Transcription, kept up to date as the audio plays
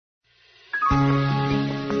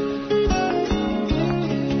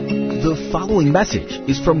The following message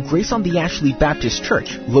is from Grace on the Ashley Baptist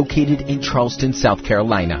Church, located in Charleston, South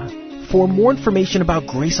Carolina. For more information about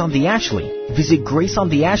Grace on the Ashley, visit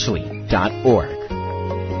graceontheashley.org.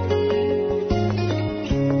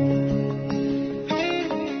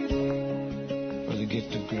 For the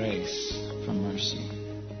gift of grace, for mercy,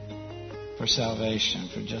 for salvation,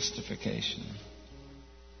 for justification,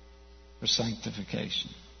 for sanctification.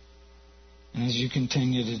 And as you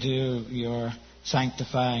continue to do your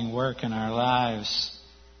sanctifying work in our lives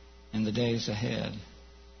in the days ahead,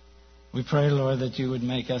 we pray, Lord, that you would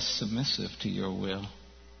make us submissive to your will,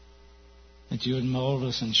 that you would mold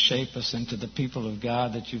us and shape us into the people of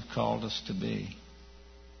God that you've called us to be.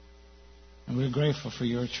 And we're grateful for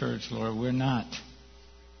your church, Lord. We're not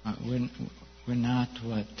what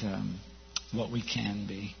we can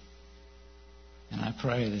be. And I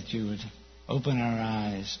pray that you would open our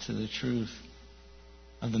eyes to the truth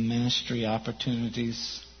of the ministry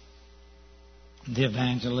opportunities, the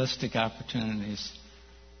evangelistic opportunities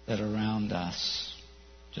that are around us,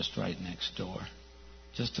 just right next door,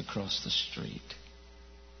 just across the street,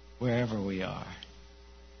 wherever we are.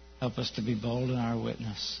 Help us to be bold in our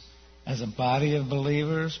witness as a body of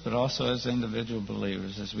believers, but also as individual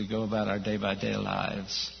believers as we go about our day-by-day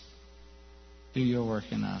lives. Do your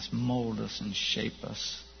work in us, mold us and shape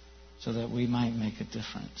us so that we might make a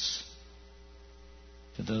difference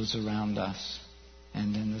to those around us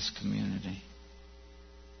and in this community.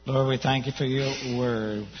 Lord, we thank you for your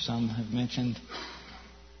word. Some have mentioned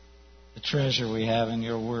the treasure we have in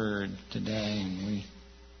your word today, and we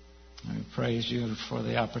praise you for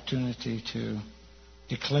the opportunity to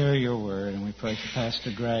declare your word. And we pray for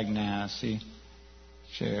Pastor Greg now as he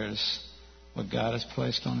shares what God has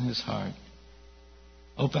placed on his heart.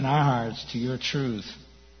 Open our hearts to your truth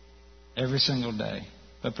every single day,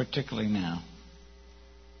 but particularly now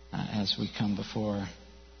as we come before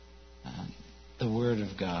the Word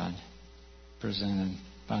of God presented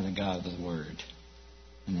by the God of the Word.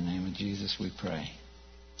 In the name of Jesus we pray.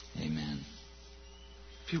 Amen.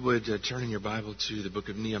 If you would turn in your Bible to the book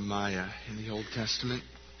of Nehemiah in the Old Testament.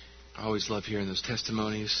 I always love hearing those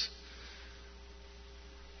testimonies.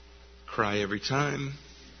 Cry every time.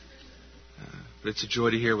 But it's a joy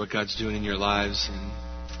to hear what God's doing in your lives and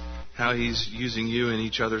how He's using you in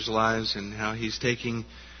each other's lives and how He's taking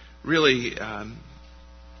really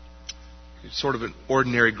sort of an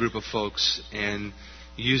ordinary group of folks and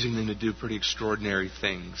using them to do pretty extraordinary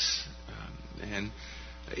things and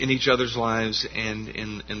in each other's lives and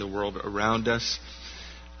in the world around us.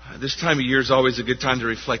 This time of year is always a good time to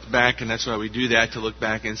reflect back, and that's why we do that, to look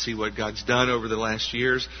back and see what God's done over the last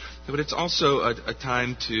years. But it's also a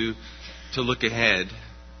time to look ahead.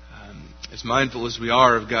 As mindful as we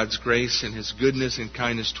are of God's grace and His goodness and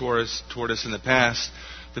kindness toward us in the past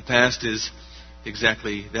is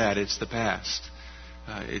exactly that. It's the past.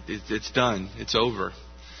 It's done. It's over.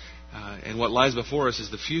 And what lies before us is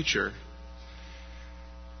the future.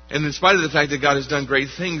 And in spite of the fact that God has done great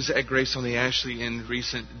things at Grace on the Ashley in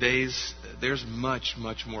recent days, there's much,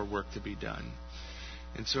 much more work to be done.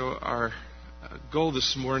 And so our goal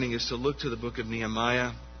this morning is to look to the book of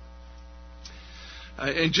Nehemiah.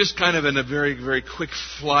 And just kind of in a very, very quick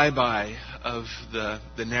flyby of the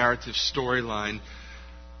narrative storyline,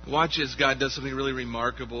 watch as God does something really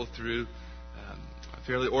remarkable through a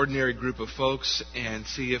fairly ordinary group of folks and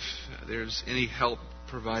see if there's any help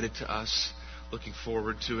provided to us looking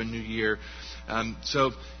forward to a new year.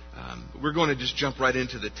 So we're going to just jump right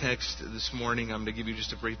into the text this morning. I'm going to give you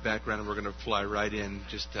just a brief background and we're going to fly right in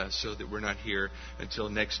just so that we're not here until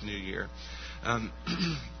next New Year.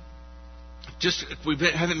 We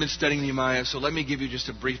haven't been studying Nehemiah, so let me give you just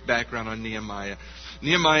a brief background on Nehemiah.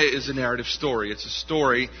 Nehemiah is a narrative story. It's a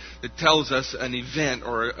story that tells us an event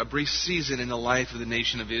or a brief season in the life of the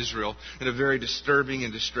nation of Israel in a very disturbing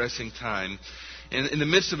and distressing time. And in the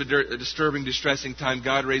midst of a disturbing, distressing time,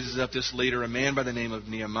 God raises up this leader, a man by the name of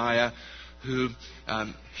Nehemiah, who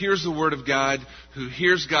hears the word of God, who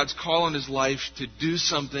hears God's call on his life to do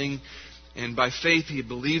something, and by faith he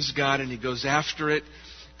believes God and he goes after it.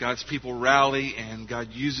 God's people rally, and God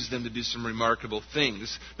uses them to do some remarkable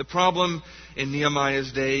things. The problem in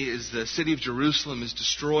Nehemiah's day is the city of Jerusalem is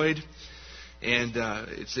destroyed, and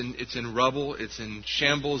it's in rubble. It's in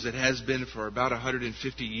shambles. It has been for about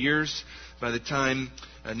 150 years by the time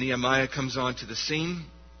Nehemiah comes onto the scene.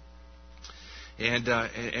 And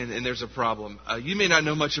there's a problem. You may not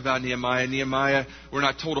know much about Nehemiah. Nehemiah, we're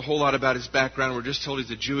not told a whole lot about his background. We're just told he's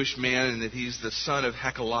a Jewish man and that he's the son of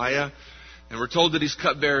Hakaliah. And we're told that he's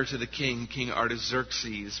cupbearer to the king, King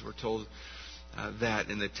Artaxerxes. We're told that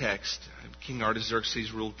in the text. King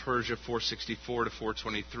Artaxerxes ruled Persia 464 to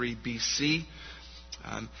 423 BC.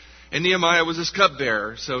 And Nehemiah was his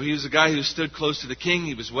cupbearer. So he was a guy who stood close to the king.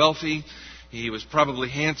 He was wealthy. He was probably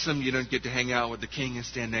handsome. You don't get to hang out with the king and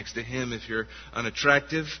stand next to him if you're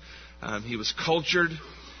unattractive. He was cultured.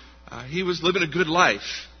 He was living a good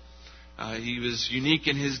life. He was unique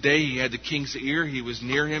in his day. He had the king's ear. He was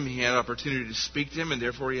near him. He had opportunity to speak to him, and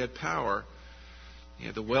therefore he had power. He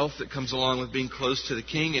had the wealth that comes along with being close to the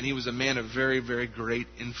king, and he was a man of very, very great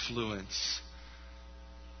influence.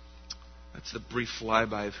 That's the brief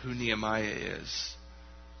flyby of who Nehemiah is.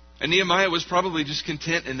 And Nehemiah was probably just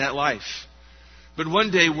content in that life. But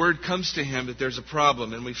one day word comes to him that there's a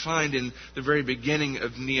problem. And we find in the very beginning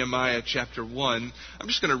of Nehemiah chapter 1, I'm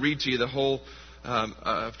just going to read to you the whole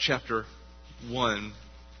of chapter 1.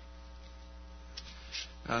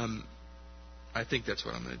 I think that's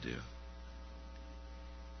what I'm going to do.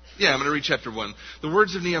 Yeah, I'm going to read chapter 1. The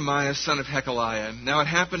words of Nehemiah, son of Hekeliah. Now it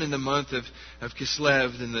happened in the month of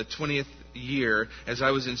Kislev, in the 20th year, as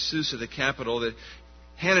I was in Susa, the capital, that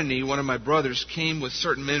Hanani, one of my brothers, came with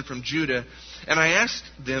certain men from Judah, and I asked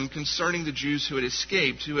them concerning the Jews who had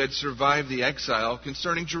escaped, who had survived the exile,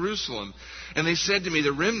 concerning Jerusalem. And they said to me,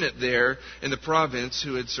 the remnant there in the province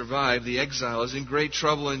who had survived the exile is in great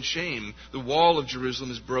trouble and shame. The wall of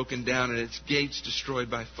Jerusalem is broken down and its gates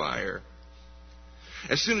destroyed by fire.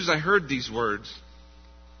 As soon as I heard these words,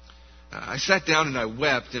 I sat down and I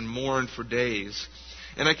wept and mourned for days.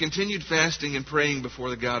 And I continued fasting and praying before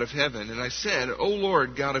the God of heaven. And I said, O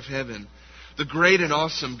Lord, God of heaven, the great and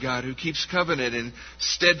awesome God who keeps covenant and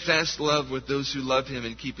steadfast love with those who love him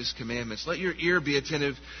and keep his commandments, let your ear be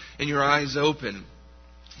attentive and your eyes open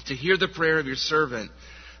to hear the prayer of your servant,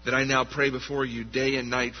 that I now pray before you day and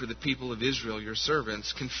night for the people of Israel, your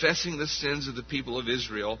servants, confessing the sins of the people of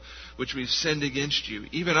Israel, which we've sinned against you.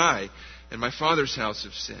 Even I and my father's house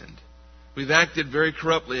have sinned. We've acted very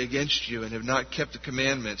corruptly against you and have not kept the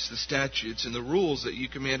commandments, the statutes, and the rules that you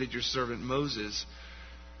commanded your servant Moses.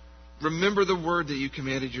 Remember the word that you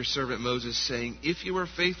commanded your servant Moses, saying, if you are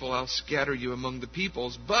faithful, I'll scatter you among the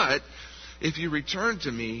peoples. But if you return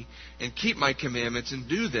to me and keep my commandments and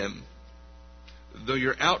do them, though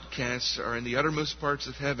your outcasts are in the uttermost parts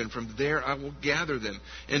of heaven, from there I will gather them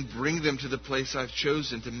and bring them to the place I've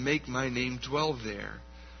chosen to make my name dwell there.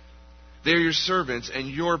 They are your servants and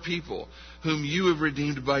your people, whom you have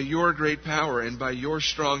redeemed by your great power and by your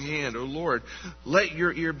strong hand. O Lord, let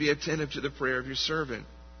your ear be attentive to the prayer of your servant,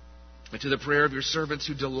 and to the prayer of your servants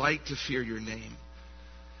who delight to fear your name.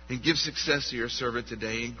 And give success to your servant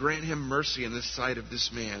today, and grant him mercy in the sight of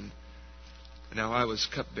this man. And now I was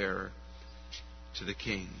cupbearer to the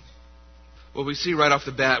king. Well, we see right off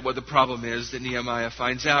the bat what the problem is that Nehemiah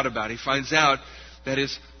finds out about. He finds out that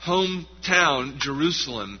his hometown,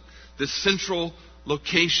 Jerusalem, the central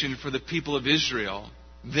location for the people of Israel,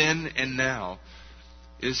 then and now,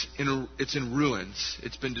 it's in ruins.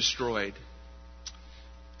 It's been destroyed.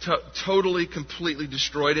 Totally, completely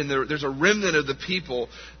destroyed. And there's a remnant of the people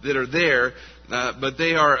that are there, but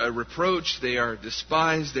they are a reproach. They are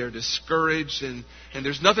despised. They're discouraged. And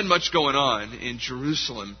there's nothing much going on in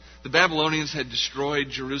Jerusalem. The Babylonians had destroyed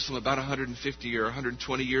Jerusalem about 150 or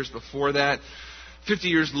 120 years before that. 50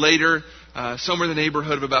 years later, somewhere in the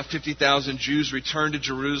neighborhood of about 50,000 Jews returned to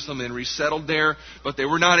Jerusalem and resettled there, but they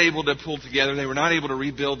were not able to pull together. They were not able to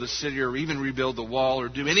rebuild the city or even rebuild the wall or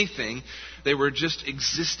do anything. They were just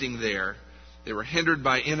existing there. They were hindered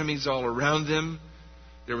by enemies all around them.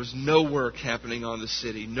 There was no work happening on the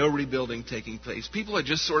city, no rebuilding taking place. People had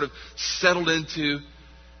just sort of settled into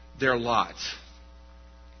their lot.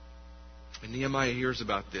 And Nehemiah hears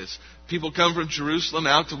about this. People come from Jerusalem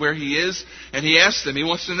out to where he is, and he asks them, he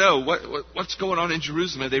wants to know, what's going on in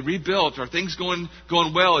Jerusalem? Are they rebuilt? Are things going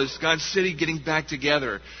well? Is God's city getting back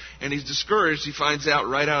together? And he's discouraged. He finds out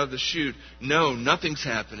right out of the chute, no, nothing's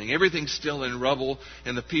happening. Everything's still in rubble,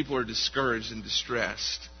 and the people are discouraged and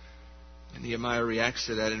distressed. And Nehemiah reacts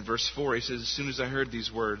to that in verse 4. He says, as soon as I heard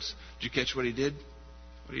these words, did you catch what he did?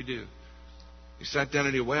 What did he do? He sat down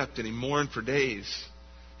and he wept, and he mourned for days.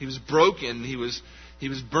 He was broken. He was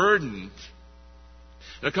burdened.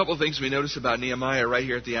 And a couple of things we notice about Nehemiah right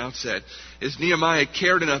here at the outset is Nehemiah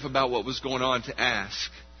cared enough about what was going on to ask.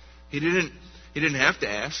 He didn't have to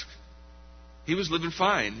ask. He was living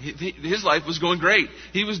fine. His life was going great.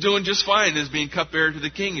 He was doing just fine as being cupbearer to the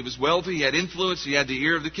king. He was wealthy. He had influence. He had the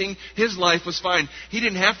ear of the king. His life was fine. He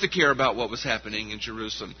didn't have to care about what was happening in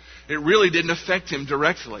Jerusalem. It really didn't affect him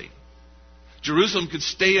directly. Jerusalem could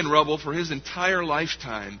stay in rubble for his entire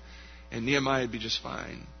lifetime, and Nehemiah would be just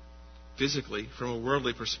fine. Physically, from a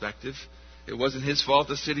worldly perspective, it wasn't his fault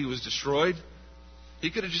the city was destroyed.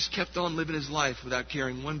 He could have just kept on living his life without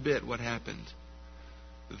caring one bit what happened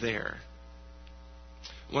there.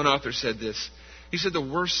 One author said this, He said the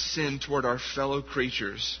worst sin toward our fellow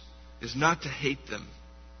creatures is not to hate them,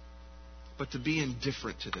 but to be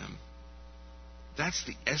indifferent to them. That's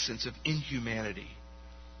the essence of inhumanity.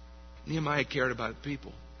 Nehemiah cared about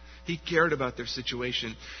people. He cared about their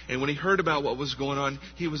situation. And when he heard about what was going on,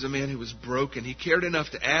 he was a man who was broken. He cared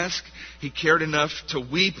enough to ask. He cared enough to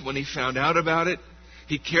weep when he found out about it.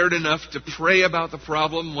 He cared enough to pray about the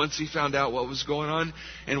problem once he found out what was going on.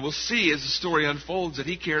 And we'll see as the story unfolds that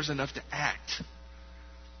he cares enough to act.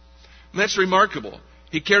 And that's remarkable.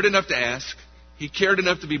 He cared enough to ask. He cared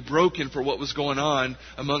enough to be broken for what was going on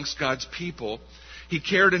amongst God's people. He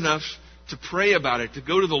cared enough to pray about it, to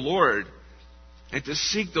go to the Lord, and to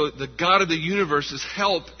seek the God of the universe's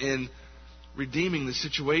help in redeeming the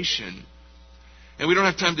situation. And we don't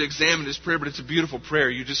have time to examine his prayer, but it's a beautiful prayer.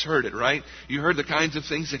 You just heard it, right? You heard the kinds of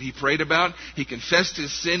things that he prayed about. He confessed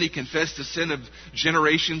his sin. He confessed the sin of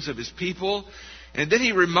generations of his people. And then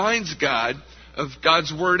he reminds God of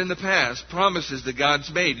God's word in the past, promises that God's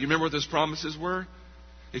made. You remember what those promises were?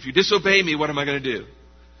 If you disobey me, what am I going to do?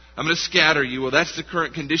 I'm going to scatter you. Well, that's the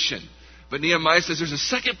current condition. But Nehemiah says there's a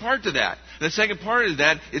second part to that. And the second part of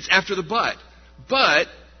that, it's after the but. But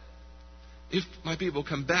if my people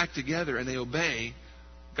come back together and they obey,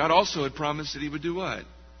 God also had promised that he would do what?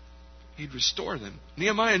 He'd restore them.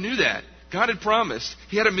 Nehemiah knew that. God had promised.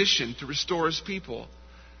 He had a mission to restore his people.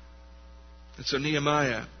 And so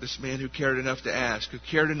Nehemiah, this man who cared enough to ask, who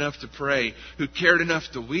cared enough to pray, who cared enough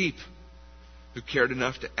to weep, who cared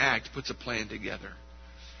enough to act, puts a plan together.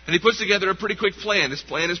 And he puts together a pretty quick plan. His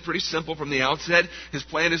plan is pretty simple from the outset. His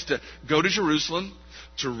plan is to go to Jerusalem,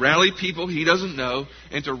 to rally people he doesn't know,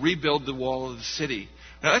 and to rebuild the wall of the city.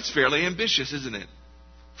 Now that's fairly ambitious, isn't it?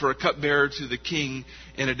 For a cupbearer to the king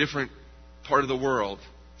in a different part of the world.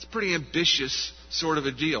 It's a pretty ambitious sort of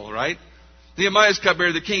a deal, right? Nehemiah's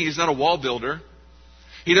cupbearer to the king. He's not a wall builder.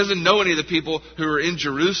 He doesn't know any of the people who are in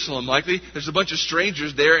Jerusalem, likely. There's a bunch of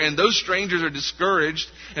strangers there, and those strangers are discouraged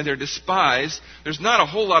and they're despised. There's not a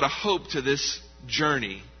whole lot of hope to this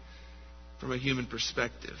journey from a human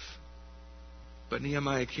perspective. But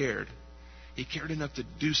Nehemiah cared. He cared enough to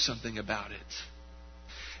do something about it.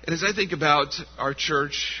 And as I think about our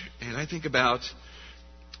church, and I think about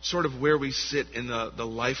sort of where we sit in the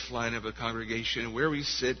lifeline of a congregation, where we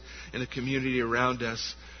sit in the community around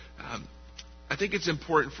us, I think it's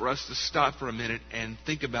important for us to stop for a minute and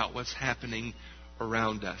think about what's happening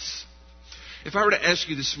around us. If I were to ask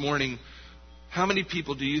you this morning, how many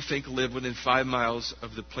people do you think live within 5 miles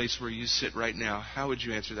of the place where you sit right now? How would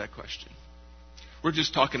you answer that question? We're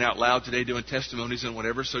just talking out loud today, doing testimonies and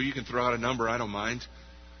whatever, so you can throw out a number, I don't mind.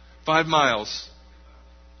 5 miles.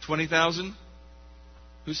 20,000?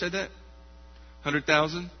 Who said that?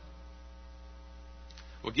 100,000?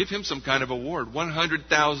 Well, give him some kind of award.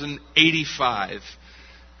 100,085.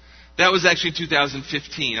 That was actually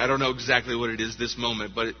 2015. I don't know exactly what it is this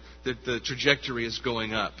moment, but the trajectory is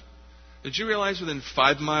going up. Did you realize within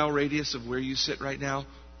 5 mile radius of where you sit right now,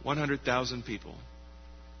 100,000 people?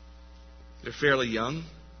 They're fairly young.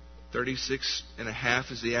 36 and a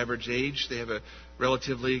half is the average age. They have a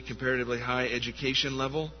comparatively high education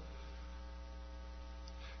level.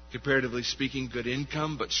 Comparatively speaking, good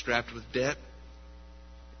income, but strapped with debt.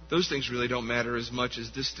 Those things really don't matter as much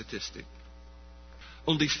as this statistic.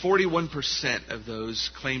 Only 41% of those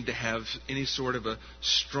claim to have any sort of a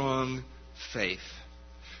strong faith.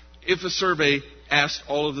 If a survey asked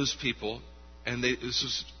all of those people, and this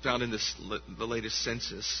was found in the latest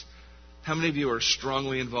census, how many of you are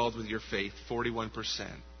strongly involved with your faith? 41%.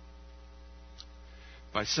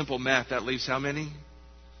 By simple math, that leaves how many?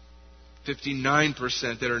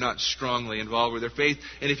 59% that are not strongly involved with their faith.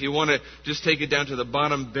 And if you want to just take it down to the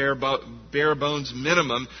bottom bare bones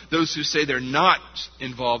minimum, those who say they're not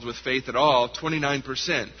involved with faith at all,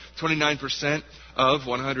 29%. 29% of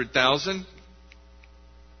 100,000?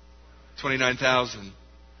 29,000.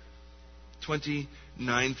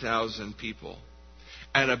 29,000 people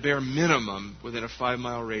at a bare minimum within a 5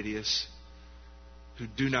 mile radius who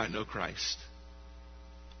do not know Christ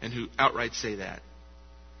and who outright say that.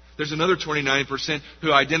 There's another 29%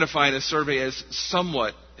 who identify in a survey as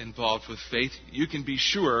somewhat involved with faith. You can be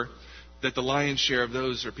sure that the lion's share of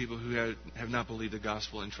those are people who have not believed the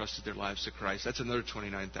gospel and trusted their lives to Christ. That's another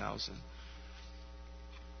 29,000.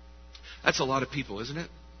 That's a lot of people, isn't it?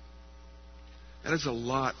 That is a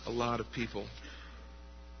lot of people.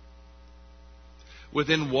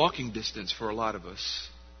 Within walking distance for a lot of us.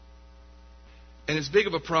 And as big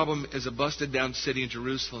of a problem as a busted down city in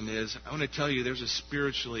Jerusalem is, I want to tell you there's a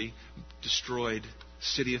spiritually destroyed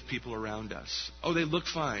city of people around us. Oh, they look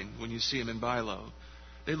fine when you see them in Bilo.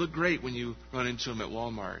 They look great when you run into them at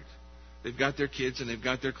Walmart. They've got their kids and they've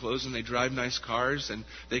got their clothes and they drive nice cars and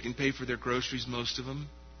they can pay for their groceries, most of them.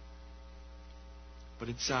 But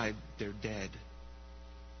inside, they're dead.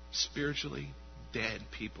 Spiritually dead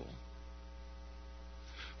people.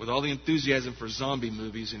 With all the enthusiasm for zombie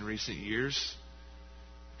movies in recent years,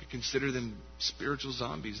 you could consider them spiritual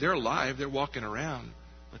zombies. They're alive, they're walking around,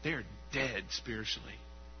 but they are dead spiritually.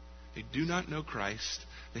 They do not know Christ.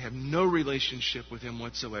 They have no relationship with Him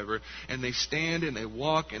whatsoever. And they stand and they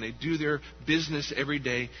walk and they do their business every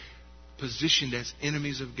day, positioned as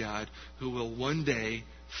enemies of God who will one day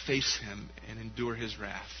face Him and endure His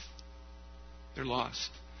wrath. They're lost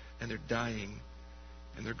and they're dying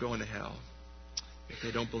and they're going to hell if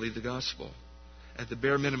they don't believe the gospel. At the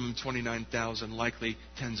bare minimum, 29,000, likely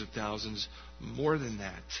tens of thousands, more than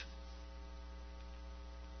that.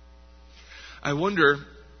 I wonder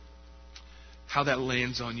how that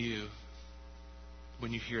lands on you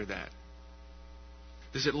when you hear that.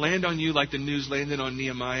 Does it land on you like the news landed on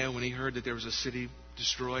Nehemiah when he heard that there was a city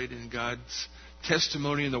destroyed and God's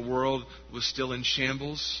testimony in the world was still in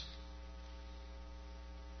shambles?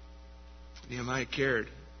 Nehemiah cared.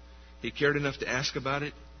 He cared enough to ask about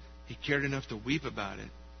it. He cared enough to weep about it.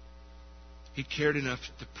 He cared enough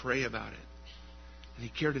to pray about it. And he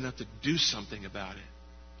cared enough to do something about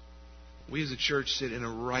it. We as a church sit in a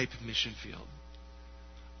ripe mission field.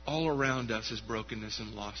 All around us is brokenness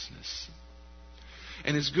and lostness.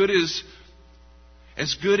 And as good as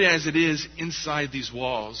it is inside these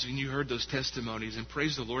walls, and you heard those testimonies, and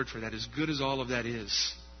praise the Lord for that, as good as all of that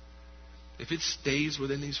is, if it stays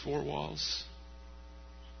within these four walls,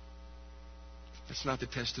 that's not the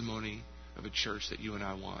testimony of a church that you and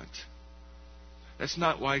I want. That's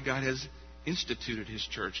not why God has instituted His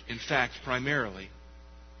church. In fact, primarily,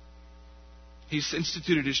 He's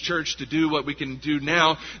instituted His church to do what we can do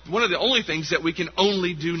now. One of the only things that we can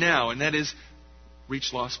only do now, and that is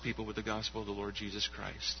reach lost people with the gospel of the Lord Jesus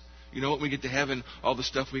Christ. You know what? When we get to heaven, all the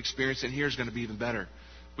stuff we experience in here is going to be even better.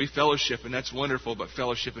 We fellowship, and that's wonderful, but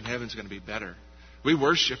fellowship in heaven is going to be better. We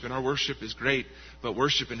worship, and our worship is great, but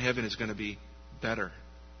worship in heaven is going to be better.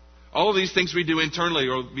 All of these things we do internally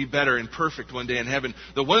will be better and perfect one day in heaven.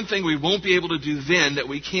 The one thing we won't be able to do then that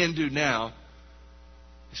we can do now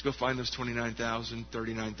is go find those 29,000,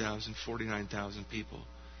 39,000, 49,000 people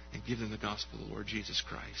and give them the gospel of the Lord Jesus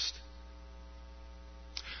Christ.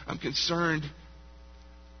 I'm concerned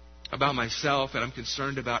about myself, and I'm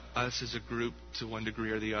concerned about us as a group to one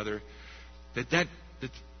degree or the other, that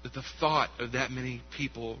the thought of that many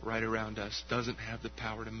people right around us doesn't have the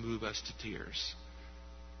power to move us to tears.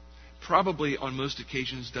 Probably on most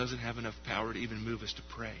occasions doesn't have enough power to even move us to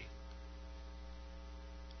pray.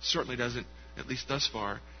 Certainly doesn't, at least thus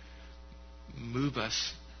far, move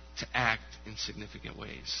us to act in significant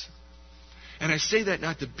ways. And I say that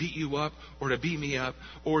not to beat you up or to beat me up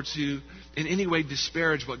or to in any way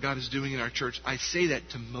disparage what God is doing in our church. I say that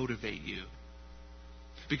to motivate you.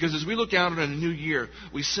 Because as we look out on a new year,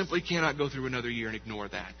 we simply cannot go through another year and ignore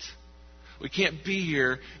that. We can't be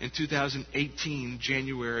here in 2018,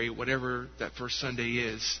 January, whatever that first Sunday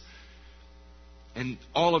is, and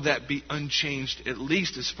all of that be unchanged, at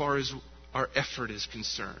least as far as our effort is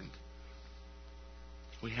concerned.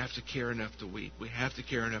 We have to care enough to weep. We have to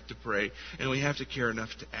care enough to pray. And we have to care enough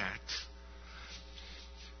to act.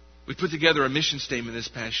 We put together a mission statement this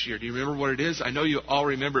past year. Do you remember what it is? I know you all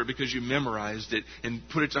remember it because you memorized it and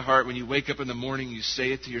put it to heart. When you wake up in the morning, you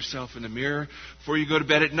say it to yourself in the mirror. Before you go to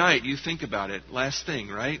bed at night, you think about it. Last thing,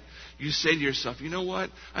 right? You say to yourself, you know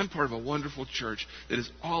what? I'm part of a wonderful church that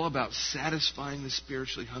is all about satisfying the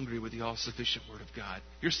spiritually hungry with the all-sufficient Word of God.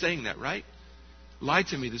 You're saying that, right? Lie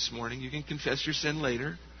to me this morning. You can confess your sin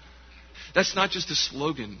later. That's not just a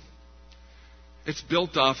slogan. It's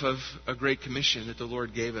built off of a great commission that the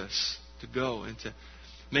Lord gave us to go and to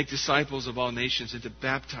make disciples of all nations and to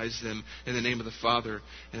baptize them in the name of the Father,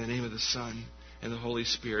 in the name of the Son, and the Holy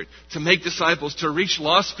Spirit. To make disciples, to reach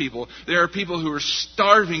lost people. There are people who are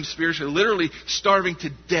starving spiritually, literally starving to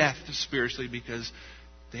death spiritually because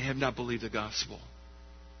they have not believed the gospel.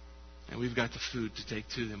 And we've got the food to take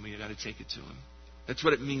to them. We've got to take it to them. That's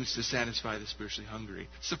what it means to satisfy the spiritually hungry.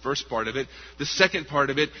 It's the first part of it. The second part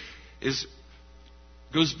of it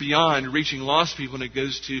goes beyond reaching lost people, and it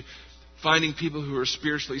goes to finding people who are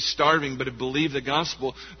spiritually starving but have believed the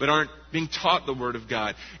gospel but aren't being taught the Word of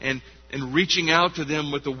God, and reaching out to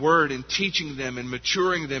them with the Word and teaching them and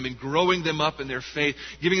maturing them and growing them up in their faith,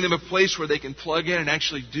 giving them a place where they can plug in and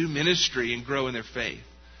actually do ministry and grow in their faith.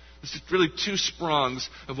 This is really two prongs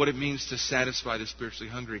of what it means to satisfy the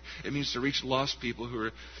spiritually hungry. It means to reach lost people who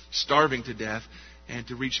are starving to death and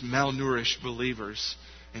to reach malnourished believers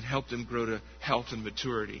and help them grow to health and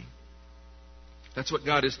maturity. That's what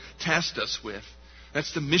God has tasked us with.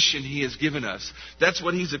 That's the mission He has given us. That's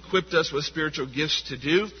what He's equipped us with spiritual gifts to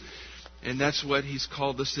do. And that's what He's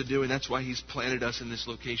called us to do. And that's why He's planted us in this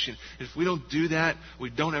location. If we don't do that, we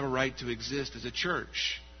don't have a right to exist as a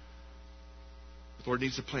church. The Lord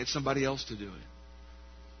needs to plant somebody else to do it.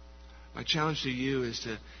 My challenge to you is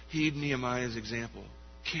to heed Nehemiah's example.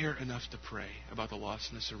 Care enough to pray about the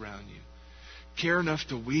lostness around you. Care enough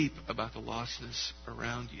to weep about the lostness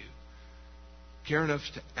around you. Care enough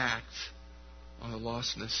to act on the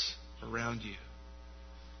lostness around you.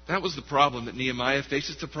 That was the problem that Nehemiah faced.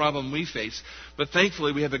 It's the problem we face. But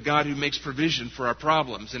thankfully, we have a God who makes provision for our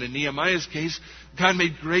problems. And in Nehemiah's case, God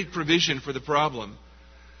made great provision for the problem.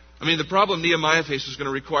 I mean, the problem Nehemiah faced was going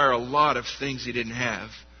to require a lot of things he didn't have.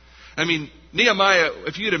 I mean, Nehemiah,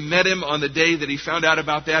 if you'd have met him on the day that he found out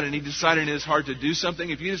about that and he decided in his heart to do something,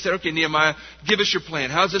 if you'd have said, okay, Nehemiah, give us your plan.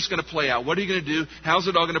 How's this going to play out? What are you going to do? How's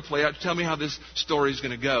it all going to play out? Tell me how this story is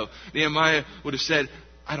going to go. Nehemiah would have said,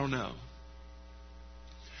 I don't know.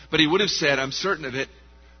 But he would have said, I'm certain of it.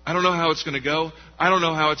 I don't know how it's going to go. I don't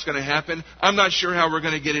know how it's going to happen. I'm not sure how we're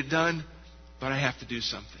going to get it done, but I have to do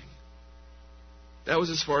something. That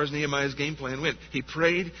was as far as Nehemiah's game plan went. He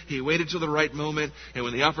prayed, he waited till the right moment, and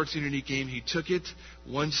when the opportunity came, he took it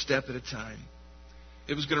one step at a time.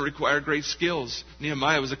 It was going to require great skills.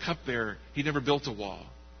 Nehemiah was a cupbearer. He never built a wall.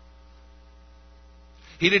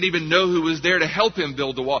 He didn't even know who was there to help him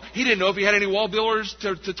build the wall. He didn't know if he had any wall builders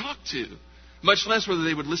to talk to, much less whether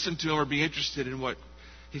they would listen to him or be interested in what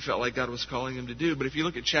he felt like God was calling him to do. But if you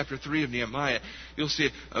look at chapter 3 of Nehemiah, you'll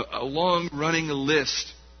see a long running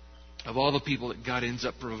list of all the people that God ends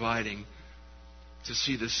up providing to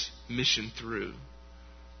see this mission through.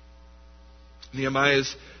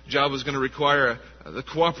 Nehemiah's job was going to require the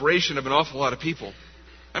cooperation of an awful lot of people.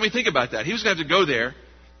 I mean, think about that. He was going to have to go there,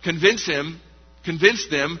 convince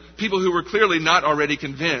them, people who were clearly not already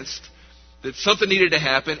convinced, that something needed to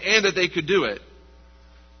happen and that they could do it.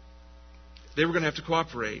 They were going to have to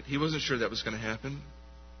cooperate. He wasn't sure that was going to happen.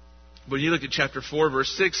 When you look at chapter 4, verse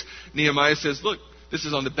 6, Nehemiah says, look, this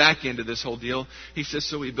is on the back end of this whole deal. He says,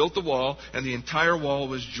 so we built the wall, and the entire wall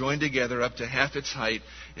was joined together up to half its height.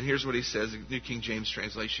 And here's what he says, the New King James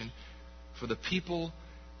translation. For the people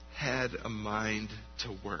had a mind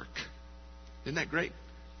to work. Isn't that great?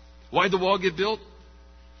 Why'd the wall get built?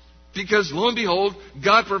 Because, lo and behold,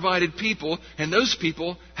 God provided people, and those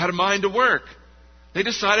people had a mind to work. They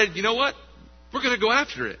decided, you know what? We're going to go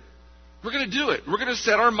after it. We're going to do it. We're going to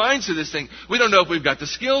set our minds to this thing. We don't know if we've got the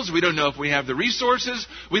skills. We don't know if we have the resources.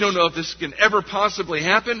 We don't know if this can ever possibly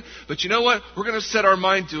happen. But you know what? We're going to set our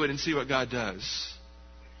mind to it and see what God does.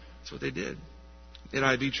 That's what they did.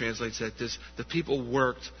 NIV translates that this: the people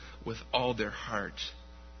worked with all their heart.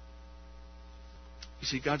 You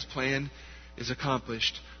see, God's plan is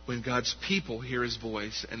accomplished when God's people hear His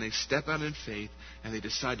voice and they step out in faith and they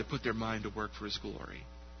decide to put their mind to work for His glory.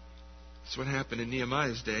 That's what happened in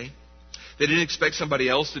Nehemiah's day. They didn't expect somebody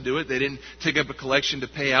else to do it. They didn't take up a collection to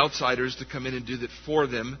pay outsiders to come in and do that for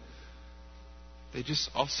them. They just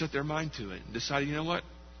all set their mind to it and decided, you know what?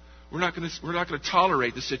 We're not going to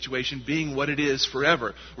tolerate the situation being what it is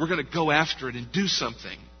forever. We're going to go after it and do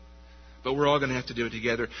something. But we're all going to have to do it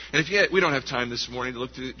together. And we don't have time this morning to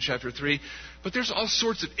look through chapter 3, but there's all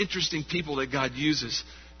sorts of interesting people that God uses,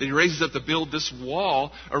 that He raises up to build this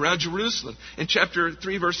wall around Jerusalem. In chapter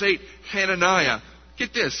 3, verse 8, Hananiah.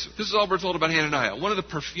 Get this. This is all we're told about Hananiah. One of the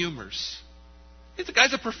perfumers. The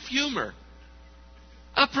guy's a perfumer.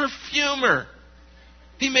 A perfumer.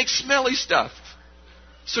 He makes smelly stuff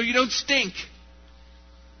so you don't stink.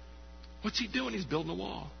 What's he doing? He's building a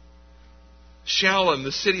wall. Shallum,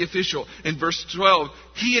 the city official, in verse 12,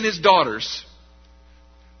 he and his daughters.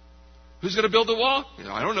 Who's going to build the wall?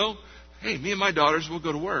 I don't know. Hey, me and my daughters will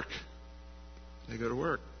go to work. They go to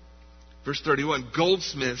work. Verse 31,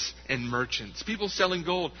 goldsmiths and merchants. People selling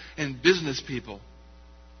gold and business people.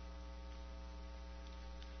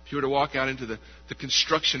 If you were to walk out into the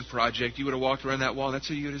construction project, you would have walked around that wall, and that's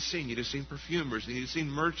who you would have seen. You'd have seen perfumers, and you'd have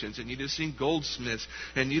seen merchants, and you'd have seen goldsmiths,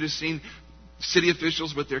 and you'd have seen city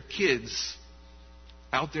officials with their kids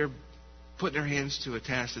out there putting their hands to a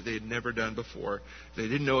task that they had never done before. They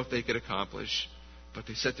didn't know if they could accomplish, but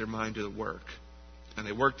they set their mind to the work, and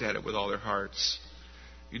they worked at it with all their hearts.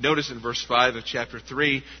 You notice in verse 5 of chapter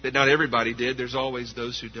 3 that not everybody did. There's always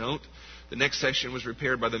those who don't. The next section was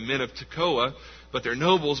repaired by the men of Tekoa, but their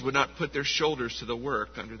nobles would not put their shoulders to the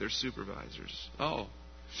work under their supervisors. Oh,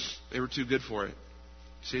 they were too good for it.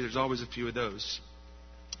 See, there's always a few of those.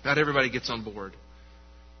 Not everybody gets on board.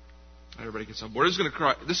 Not everybody gets on board.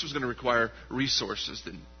 This was going to require resources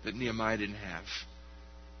that Nehemiah didn't have.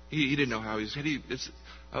 He didn't know how it's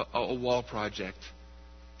a wall project.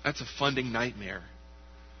 That's a funding nightmare.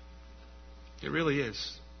 It really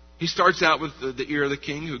is. He starts out with the ear of the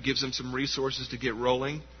king, who gives him some resources to get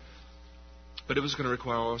rolling. But it was going to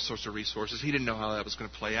require all sorts of resources. He didn't know how that was going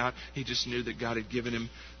to play out. He just knew that God had given him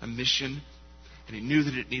a mission, and he knew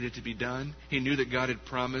that it needed to be done. He knew that God had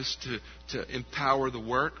promised to empower the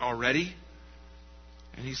work already.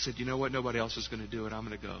 And he said, you know what? Nobody else is going to do it. I'm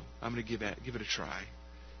going to go. I'm going to give it a try.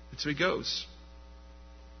 And so he goes.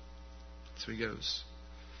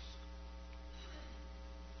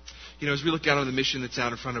 You know, as we look out on the mission that's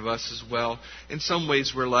out in front of us as well, in some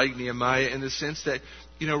ways we're like Nehemiah in the sense that,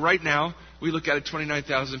 you know, right now we look at it,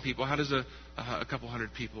 29,000 people. How does a couple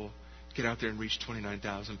hundred people get out there and reach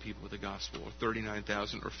 29,000 people with the gospel, or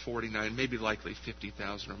 39,000, or 49, maybe likely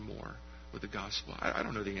 50,000 or more with the gospel? I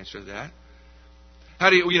don't know the answer to that. How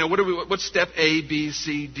do you know, what's step A, B,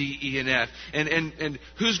 C, D, E, and F? And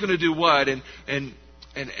who's going to do what? And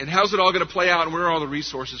how's it all going to play out, and where are all the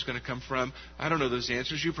resources going to come from? I don't know those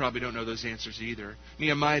answers. You probably don't know those answers either.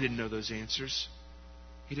 Nehemiah didn't know those answers.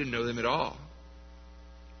 He didn't know them at all.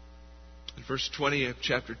 In verse 20 of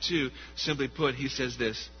chapter 2, simply put, he says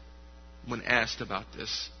this, when asked about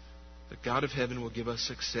this: the God of heaven will give us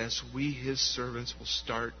success. We, his servants, will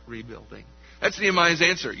start rebuilding. That's Nehemiah's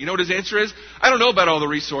answer. You know what his answer is? I don't know about all the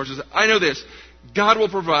resources. I know this: God will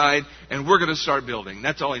provide, and we're going to start building.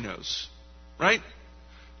 That's all he knows. Right?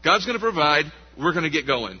 God's going to provide. We're going to get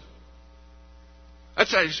going.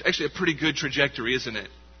 That's actually a pretty good trajectory, isn't it?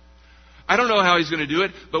 I don't know how he's going to do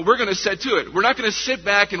it, but we're going to set to it. We're not going to sit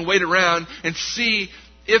back and wait around and see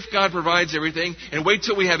if God provides everything and wait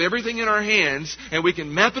till we have everything in our hands and we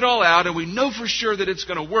can map it all out and we know for sure that it's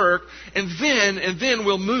going to work, and then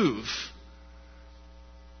we'll move.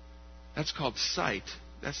 That's called sight.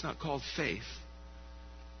 That's not called faith.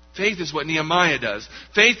 Faith is what Nehemiah does.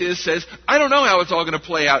 Faith says, I don't know how it's all going to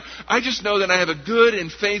play out. I just know that I have a good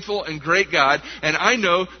and faithful and great God, and I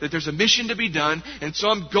know that there's a mission to be done, and so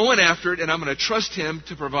I'm going after it, and I'm going to trust him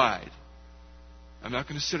to provide. I'm not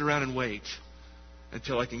going to sit around and wait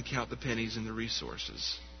until I can count the pennies and the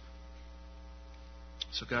resources.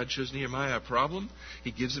 So God shows Nehemiah a problem.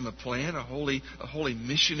 He gives him a plan, a holy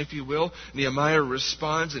mission, if you will. Nehemiah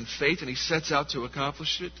responds in faith, and he sets out to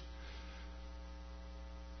accomplish it.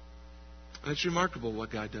 And it's remarkable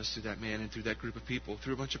what God does through that man and through that group of people,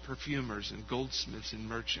 through a bunch of perfumers and goldsmiths and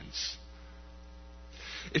merchants.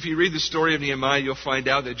 If you read the story of Nehemiah, you'll find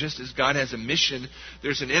out that just as God has a mission,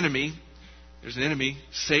 there's an enemy,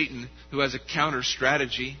 Satan, who has a counter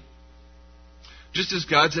strategy. Just as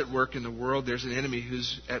God's at work in the world, there's an enemy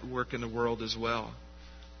who's at work in the world as well.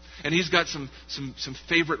 And he's got some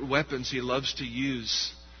favorite weapons he loves to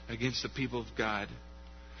use against the people of God.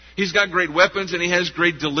 He's got great weapons, and he has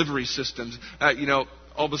great delivery systems.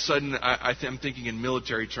 All of a sudden, I'm thinking in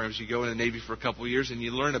military terms. You go in the Navy for a couple of years, and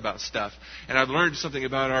you learn about stuff. And I've learned something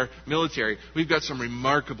about our military. We've got some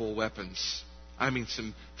remarkable weapons. I mean,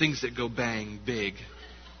 some things that go bang big.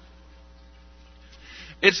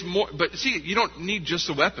 It's more, but see, you don't need just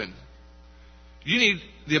a weapon. You need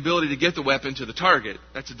the ability to get the weapon to the target.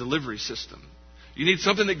 That's a delivery system. You need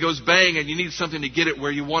something that goes bang, and you need something to get it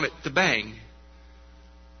where you want it to bang.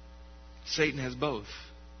 Satan has both.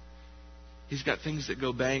 He's got things that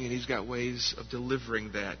go bang, and he's got ways of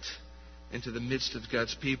delivering that into the midst of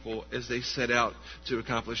God's people as they set out to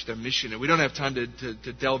accomplish their mission. And we don't have time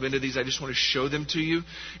to delve into these. I just want to show them to you.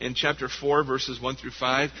 In chapter 4, verses 1 through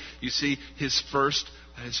 5, you see his first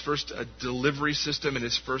delivery system and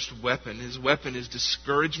his first weapon. His weapon is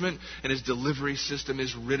discouragement, and his delivery system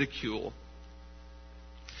is ridicule.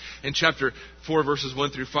 In chapter 4, verses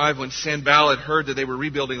 1 through 5, when Sanballat heard that they were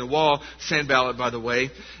rebuilding the wall, Sanballat, by the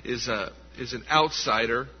way, is an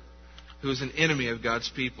outsider who is an enemy of God's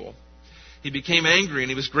people. He became angry,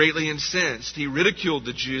 and he was greatly incensed. He ridiculed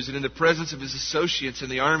the Jews, and in the presence of his associates in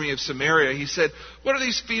the army of Samaria, he said, "What are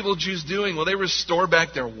these feeble Jews doing? Will they restore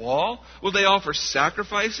back their wall? Will they offer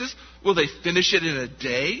sacrifices? Will they finish it in a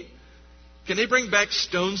day? Can they bring back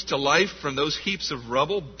stones to life from those heaps of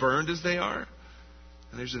rubble, burned as they are?"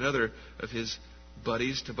 And there's another of his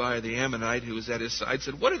buddies, Tobiah the Ammonite, who was at his side,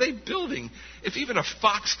 said, "What are they building? If even a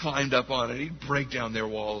fox climbed up on it, he'd break down their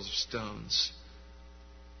walls of stones."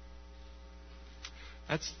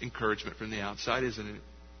 That's encouragement from the outside, isn't it?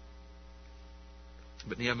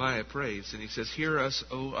 But Nehemiah prays, and he says, "Hear us,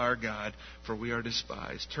 O our God, for we are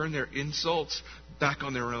despised. Turn their insults back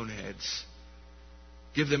on their own heads.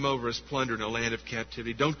 Give them over as plunder in a land of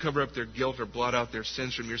captivity. Don't cover up their guilt or blot out their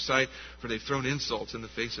sins from your sight, for they've thrown insults in the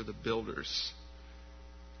face of the builders."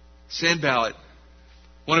 Sanballat,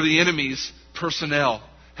 one of the enemy's personnel,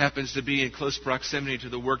 happens to be in close proximity to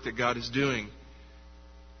the work that God is doing.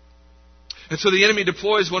 And so the enemy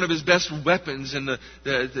deploys one of his best weapons that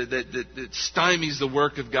stymies the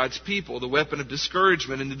work of God's people, the weapon of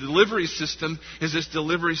discouragement. And the delivery system is this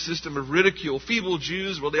delivery system of ridicule. Feeble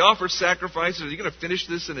Jews, will they offer sacrifices? Are you going to finish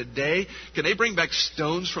this in a day? Can they bring back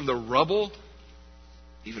stones from the rubble?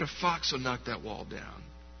 Even a fox will knock that wall down.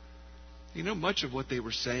 You know, much of what they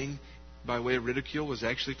were saying by way of ridicule was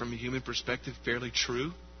actually, from a human perspective, fairly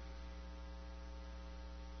true.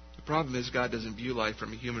 The problem is God doesn't view life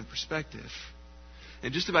from a human perspective.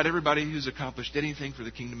 And just about everybody who's accomplished anything for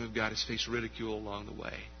the kingdom of God has faced ridicule along the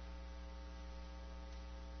way.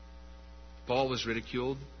 Paul was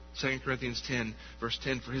ridiculed. 2 Corinthians 10, verse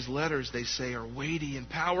 10, for his letters, they say, are weighty and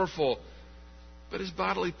powerful, but his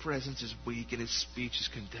bodily presence is weak and his speech is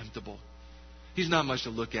contemptible. He's not much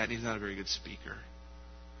to look at and he's not a very good speaker.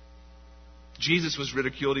 Jesus was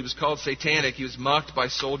ridiculed. He was called satanic. He was mocked by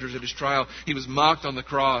soldiers at his trial. He was mocked on the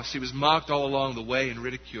cross. He was mocked all along the way and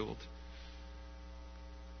ridiculed.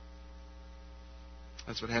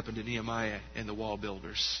 That's what happened to Nehemiah and the wall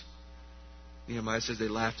builders. Nehemiah says they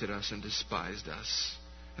laughed at us and despised us.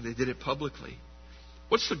 And they did it publicly.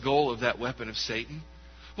 What's the goal of that weapon of Satan?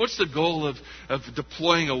 What's the goal of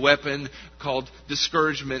deploying a weapon called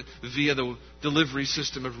discouragement via the delivery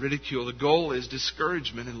system of ridicule? The goal is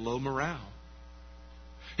discouragement and low morale.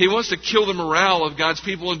 He wants to kill the morale of God's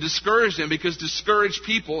people and discourage them, because discouraged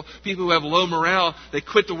people who have low morale, they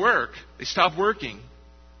quit the work. They stop working.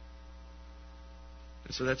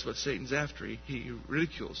 And so that's what Satan's after. He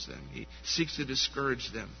ridicules them. He seeks to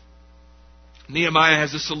discourage them. Nehemiah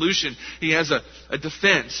has a solution. He has a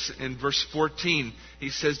defense. In verse 14, he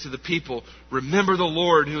says to the people, remember the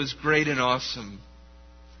Lord who is great and awesome.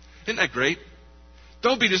 Isn't that great?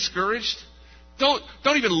 Don't be discouraged.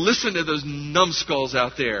 Don't even listen to those numbskulls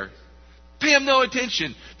out there. Pay them no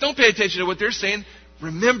attention. Don't pay attention to what they're saying.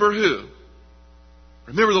 Remember who?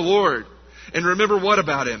 Remember the Lord. And remember what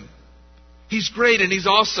about Him? He's great and He's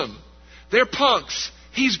awesome. They're punks.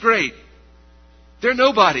 He's great. They're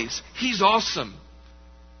nobodies. He's awesome.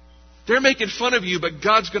 They're making fun of you, but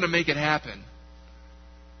God's going to make it happen.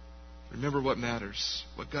 Remember what matters.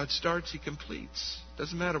 What God starts, He completes.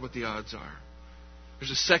 Doesn't matter what the odds are. There's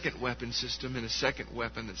a second weapon system and a second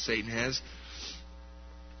weapon that Satan has.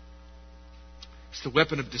 It's the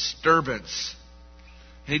weapon of disturbance.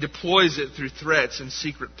 And he deploys it through threats and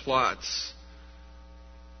secret plots.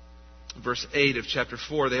 Verse 8 of chapter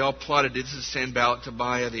 4, they all plotted. This is Sanballat,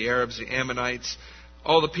 Tobiah, the Arabs, the Ammonites,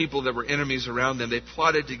 all the people that were enemies around them. They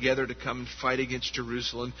plotted together to come and fight against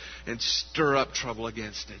Jerusalem and stir up trouble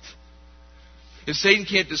against it. If Satan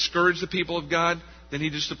can't discourage the people of God, then he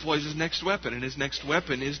just deploys his next weapon. And his next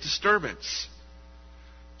weapon is disturbance.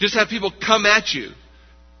 Just have people come at you.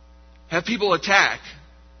 Have people attack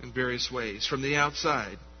in various ways from the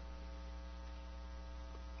outside.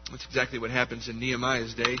 That's exactly what happens in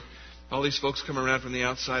Nehemiah's day. All these folks come around from the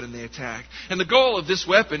outside and they attack. And the goal of this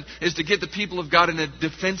weapon is to get the people of God in a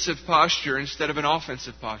defensive posture instead of an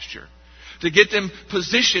offensive posture. To get them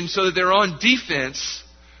positioned so that they're on defense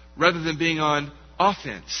rather than being on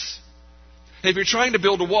offense. If you're trying to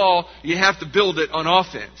build a wall, you have to build it on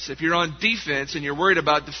offense. If you're on defense and you're worried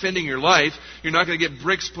about defending your life, you're not going to get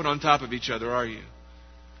bricks put on top of each other, are you?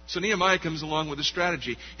 So Nehemiah comes along with a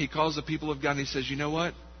strategy. He calls the people of God and he says, you know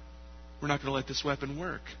what? We're not going to let this weapon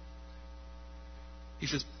work. He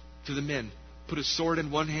says to the men, put a sword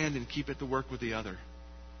in one hand and keep it to work with the other.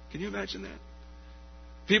 Can you imagine that?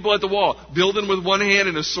 People at the wall, building with one hand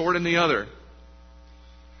and a sword in the other.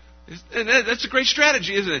 And that's a great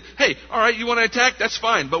strategy, isn't it? Hey, all right, you want to attack? That's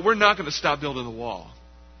fine, but we're not going to stop building the wall.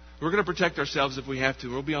 We're going to protect ourselves if we have to.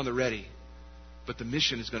 We'll be on the ready. But the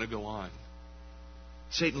mission is going to go on.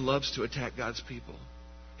 Satan loves to attack God's people.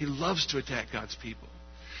 He loves to attack God's people.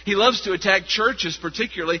 He loves to attack churches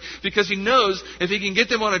particularly because he knows if he can get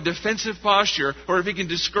them on a defensive posture or if he can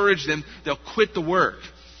discourage them, they'll quit the work.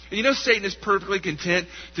 And you know Satan is perfectly content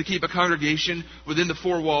to keep a congregation within the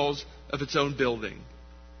four walls of its own building.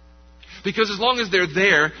 Because as long as they're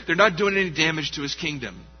there, they're not doing any damage to his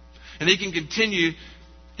kingdom. And he can continue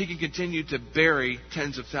to bury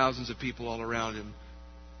tens of thousands of people all around him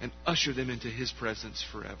and usher them into his presence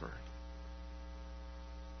forever.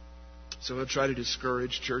 So he'll try to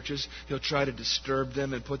discourage churches. He'll try to disturb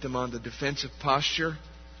them and put them on the defensive posture.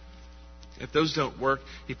 If those don't work,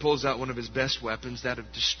 he pulls out one of his best weapons, that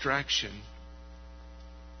of distraction.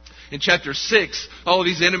 In chapter 6, all of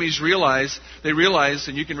these enemies realize,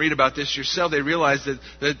 and you can read about this yourself, they realize that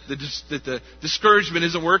the discouragement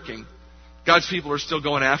isn't working. God's people are still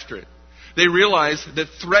going after it. They realize that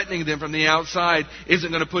threatening them from the outside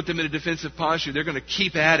isn't going to put them in a defensive posture. They're going to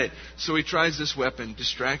keep at it. So he tries this weapon,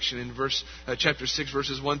 distraction. In chapter 6,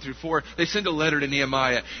 verses 1 through 4, they send a letter to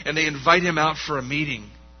Nehemiah, and they invite him out for a meeting.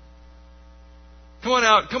 Come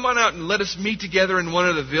on out and let us meet together in one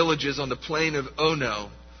of the villages on the plain of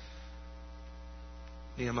Ono.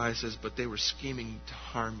 Nehemiah says, but they were scheming to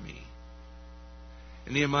harm me.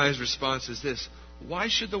 And Nehemiah's response is this: why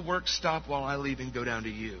should the work stop while I leave and go down to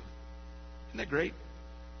you? Isn't that great?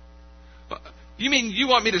 You mean you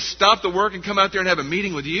want me to stop the work and come out there and have a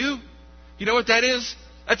meeting with you? You know what that is?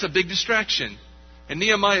 That's a big distraction. And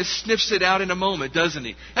Nehemiah sniffs it out in a moment, doesn't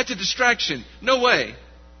he? That's a distraction. No way.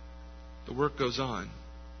 The work goes on.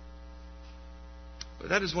 But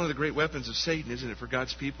that is one of the great weapons of Satan, isn't it, for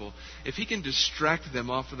God's people? If he can distract them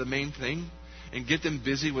off of the main thing and get them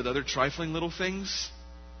busy with other trifling little things,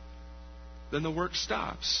 then the work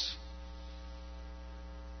stops.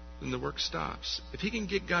 Then the work stops. If he can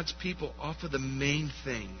get God's people off of the main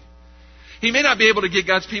thing, he may not be able to get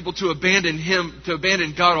God's people to abandon him, to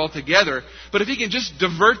abandon God altogether, but if he can just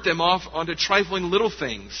divert them off onto trifling little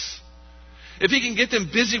things, if he can get them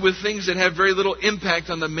busy with things that have very little impact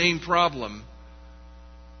on the main problem,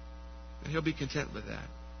 then he'll be content with that.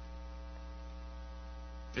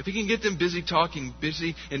 If he can get them busy talking,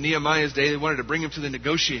 busy in Nehemiah's day, they wanted to bring him to the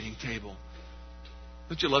negotiating table.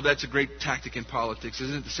 Don't you love that? It's a great tactic in politics,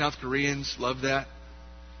 isn't it? The South Koreans love that.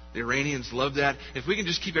 The Iranians love that. If we can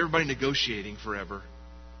just keep everybody negotiating forever,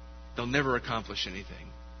 they'll never accomplish anything.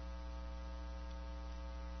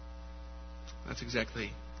 That's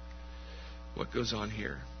exactly what goes on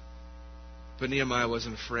here. But Nehemiah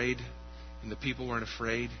wasn't afraid, and the people weren't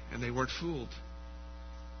afraid, and they weren't fooled.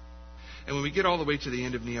 And when we get all the way to the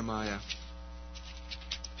end of Nehemiah,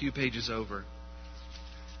 a few pages over,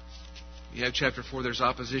 you have chapter 4, there's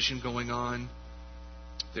opposition going on.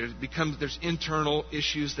 There's internal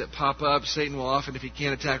issues that pop up. Satan will often, if he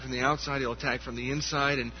can't attack from the outside, he'll attack from the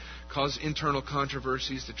inside and cause internal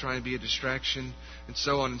controversies to try and be a distraction, and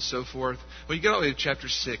so on and so forth. Well, you get all the way to chapter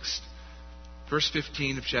 6, verse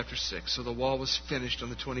 15 of chapter 6. So the wall was finished on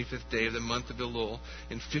the 25th day of the month of Elul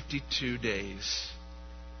in 52 days.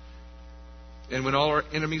 And when all our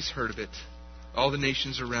enemies heard of it, all the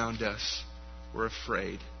nations around us were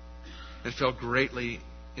afraid and fell greatly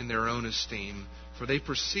in their own esteem, for they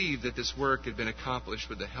perceived that this work had been accomplished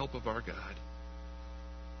with the help of our God.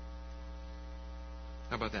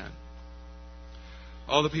 How about that?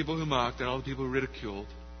 All the people who mocked and all the people who ridiculed,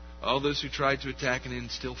 all those who tried to attack and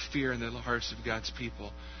instill fear in the hearts of God's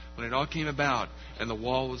people, when it all came about and the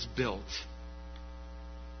wall was built,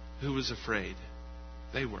 who was afraid?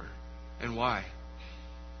 They were. And why?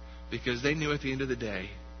 Because they knew at the end of the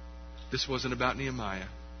day, this wasn't about Nehemiah.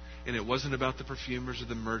 And it wasn't about the perfumers or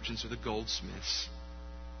the merchants or the goldsmiths.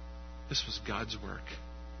 This was God's work.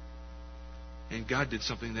 And God did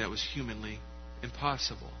something that was humanly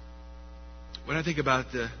impossible. When I think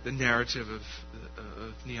about the narrative of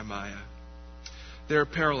Nehemiah, there are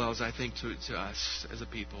parallels, I think, to us as a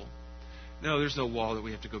people. No, there's no wall that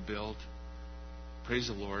we have to go build. Praise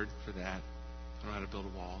the Lord for that. I don't know how to build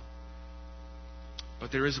a wall.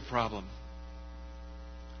 But there is a problem.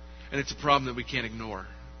 And it's a problem that we can't ignore.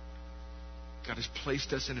 God has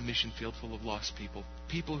placed us in a mission field full of lost people.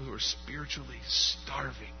 People who are spiritually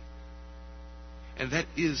starving. And that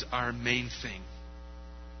is our main thing.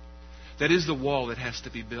 That is the wall that has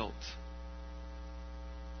to be built.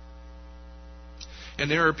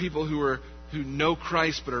 And there are people who know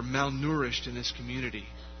Christ but are malnourished in this community.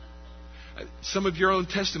 Some of your own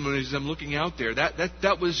testimonies, as I'm looking out there,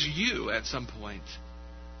 that was you at some point.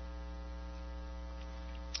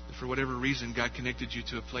 For whatever reason, God connected you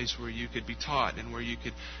to a place where you could be taught and where you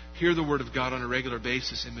could hear the Word of God on a regular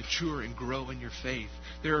basis and mature and grow in your faith.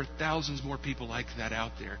 There are thousands more people like that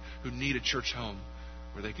out there who need a church home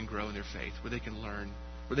where they can grow in their faith, where they can learn,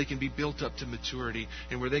 where they can be built up to maturity,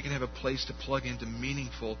 and where they can have a place to plug into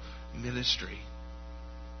meaningful ministry.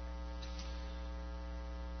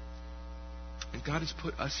 And God has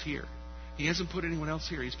put us here. He hasn't put anyone else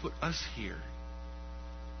here. He's put us here.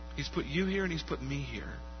 He's put you here and He's put me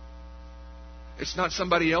here. It's not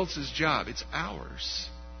somebody else's job. It's ours.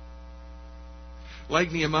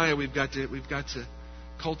 Like Nehemiah, we've got to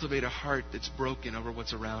cultivate a heart that's broken over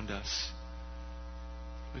what's around us.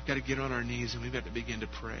 We've got to get on our knees and we've got to begin to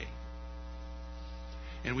pray.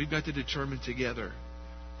 And we've got to determine together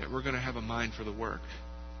that we're going to have a mind for the work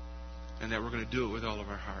and that we're going to do it with all of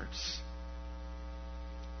our hearts.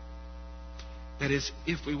 That is,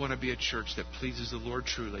 if we want to be a church that pleases the Lord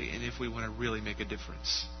truly and if we want to really make a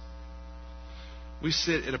difference. We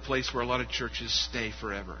sit at a place where a lot of churches stay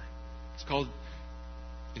forever. It's called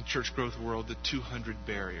in church growth world, the 200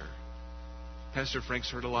 barrier. Pastor Frank's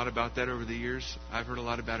heard a lot about that over the years. I've heard a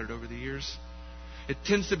lot about it over the years. It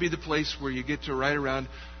tends to be the place where you get to right around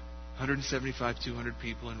 175, 200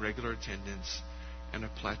 people in regular attendance, and a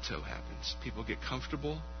plateau happens. People get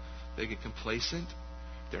comfortable. They get complacent.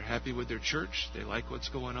 They're happy with their church. They like what's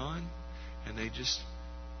going on. And they just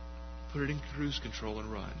put it in cruise control and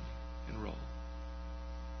run and roll.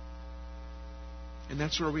 And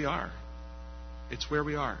that's where we are. It's where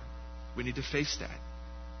we are. We need to face that.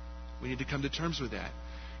 We need to come to terms with that.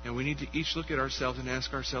 And we need to each look at ourselves and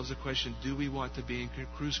ask ourselves the question, do we want to be in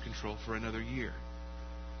cruise control for another year?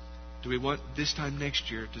 Do we want this time next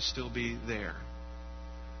year to still be there?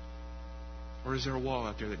 Or is there a wall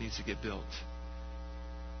out there that needs to get built?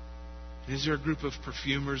 Is there a group of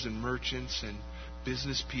perfumers and merchants and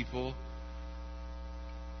business people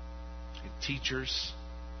and teachers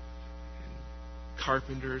and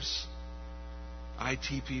carpenters,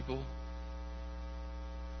 IT people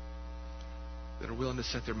that are willing to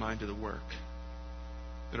set their mind to the work,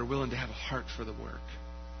 that are willing to have a heart for the work,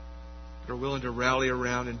 that are willing to rally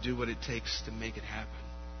around and do what it takes to make it happen?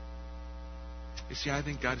 You see, I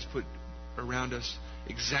think God has put around us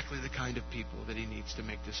exactly the kind of people that He needs to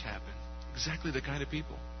make this happen. Exactly the kind of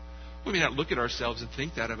people. We may not look at ourselves and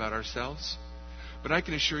think that about ourselves, but I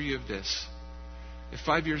can assure you of this. If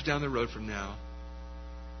 5 years down the road from now,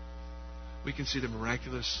 we can see the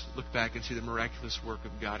miraculous, look back and see the miraculous work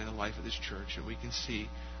of God in the life of this church, and we can see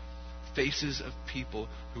faces of people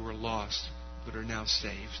who were lost but are now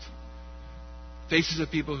saved. Faces of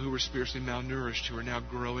people who were spiritually malnourished who are now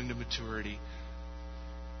growing to maturity.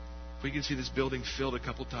 If we can see this building filled a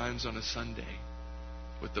couple times on a Sunday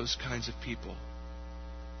with those kinds of people,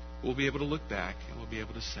 we'll be able to look back and we'll be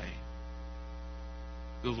able to say,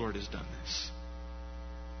 the Lord has done this.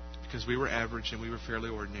 Because we were average and we were fairly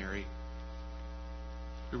ordinary.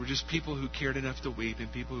 We were just people who cared enough to weep, and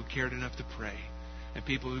people who cared enough to pray, and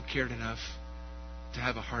people who cared enough to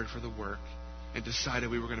have a heart for the work, and decided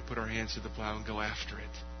we were going to put our hands to the plow and go after it.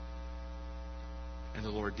 And the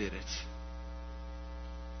Lord did it.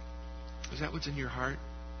 Is that what's in your heart?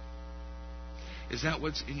 Is that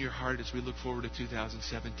what's in your heart as we look forward to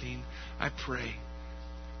 2017? I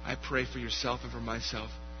pray for yourself and for myself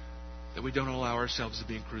that we don't allow ourselves to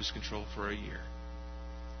be in cruise control for a year.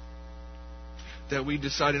 That we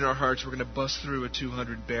decide in our hearts we're going to bust through a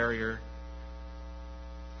 200 barrier.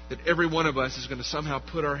 That every one of us is going to somehow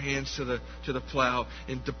put our hands to the plow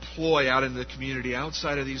and deploy out into the community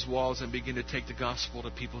outside of these walls and begin to take the gospel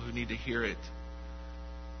to people who need to hear it.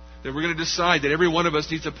 That we're going to decide that every one of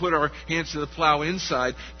us needs to put our hands to the plow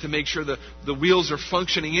inside to make sure the wheels are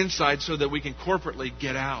functioning inside so that we can corporately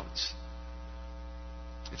get out.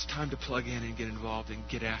 It's time to plug in and get involved and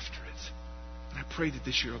get after it. And I pray that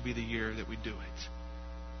this year will be the year that we do it.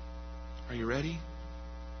 Are you ready?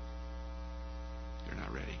 You're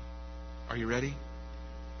not ready. Are you ready?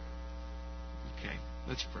 Okay,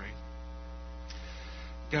 let's pray.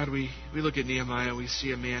 God, we look at Nehemiah and we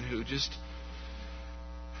see a man who just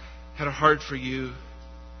had a heart for you.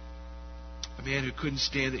 A man who couldn't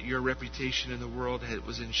stand that your reputation in the world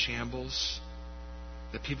was in shambles.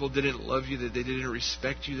 That people didn't love you, that they didn't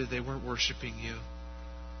respect you, that they weren't worshiping you.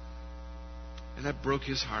 And that broke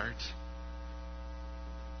his heart.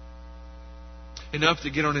 Enough to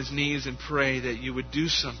get on his knees and pray that you would do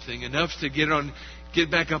something. Enough to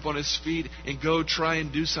get back up on his feet and go try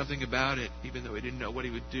and do something about it, even though he didn't know what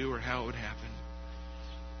he would do or how it would happen.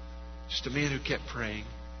 Just a man who kept praying.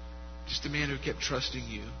 Just a man who kept trusting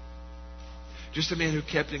you. Just a man who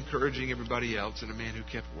kept encouraging everybody else, and a man who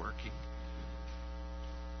kept working.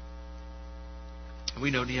 And we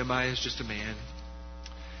know Nehemiah is just a man.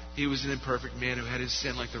 He was an imperfect man who had his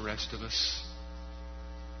sin like the rest of us.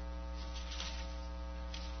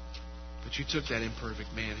 But you took that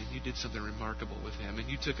imperfect man and you did something remarkable with him. And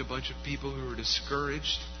you took a bunch of people who were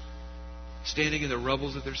discouraged, standing in the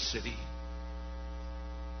rubbles of their city.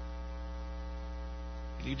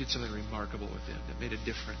 And you did something remarkable with them that made a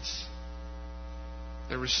difference.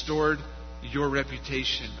 That restored your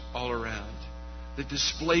reputation all around. That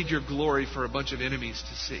displayed your glory for a bunch of enemies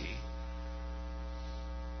to see.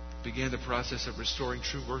 Began the process of restoring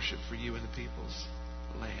true worship for you and the people's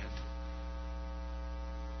land.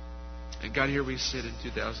 And God, here we sit in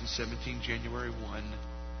 2017, January 1.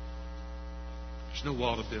 There's no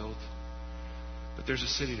wall to build, but there's a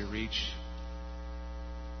city to reach.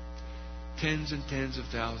 Tens and tens of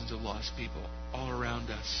thousands of lost people all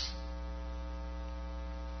around us.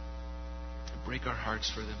 Break our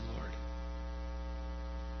hearts for them, Lord.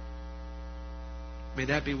 May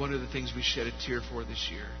that be one of the things we shed a tear for this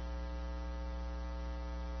year.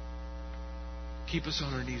 Keep us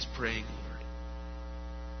on our knees praying, Lord.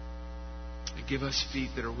 And give us feet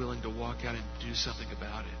that are willing to walk out and do something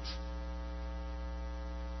about it.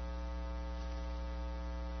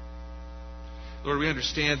 Lord, we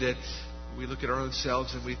understand that we look at our own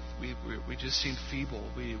selves and we just seem feeble.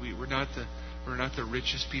 We're not the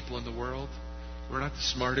richest people in the world. We're not the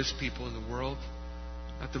smartest people in the world.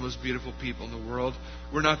 Not the most beautiful people in the world.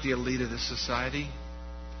 We're not the elite of this society.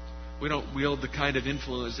 We don't wield the kind of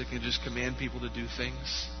influence that can just command people to do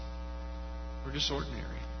things. We're just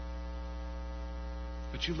ordinary.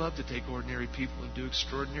 But you love to take ordinary people and do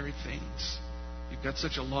extraordinary things. You've got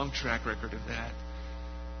such a long track record of that.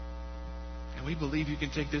 And we believe you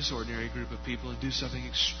can take this ordinary group of people and do something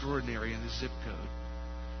extraordinary in the zip code.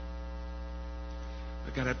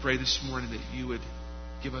 But God, I pray this morning that you would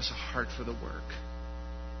give us a heart for the work.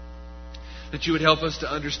 That you would help us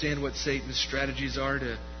to understand what Satan's strategies are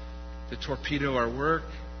to torpedo our work.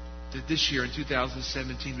 That this year in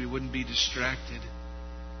 2017 we wouldn't be distracted.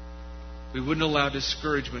 We wouldn't allow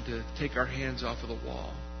discouragement to take our hands off of the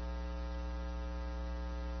wall.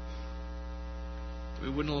 We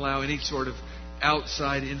wouldn't allow any sort of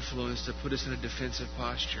outside influence to put us in a defensive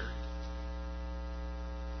posture.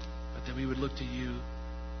 But that we would look to you,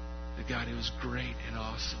 the God who is great and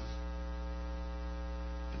awesome.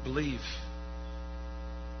 And believe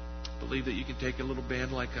that you can take a little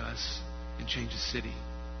band like us and change a city.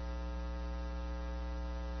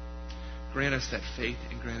 Grant us that faith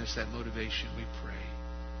and grant us that motivation, we pray.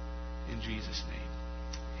 In Jesus' name.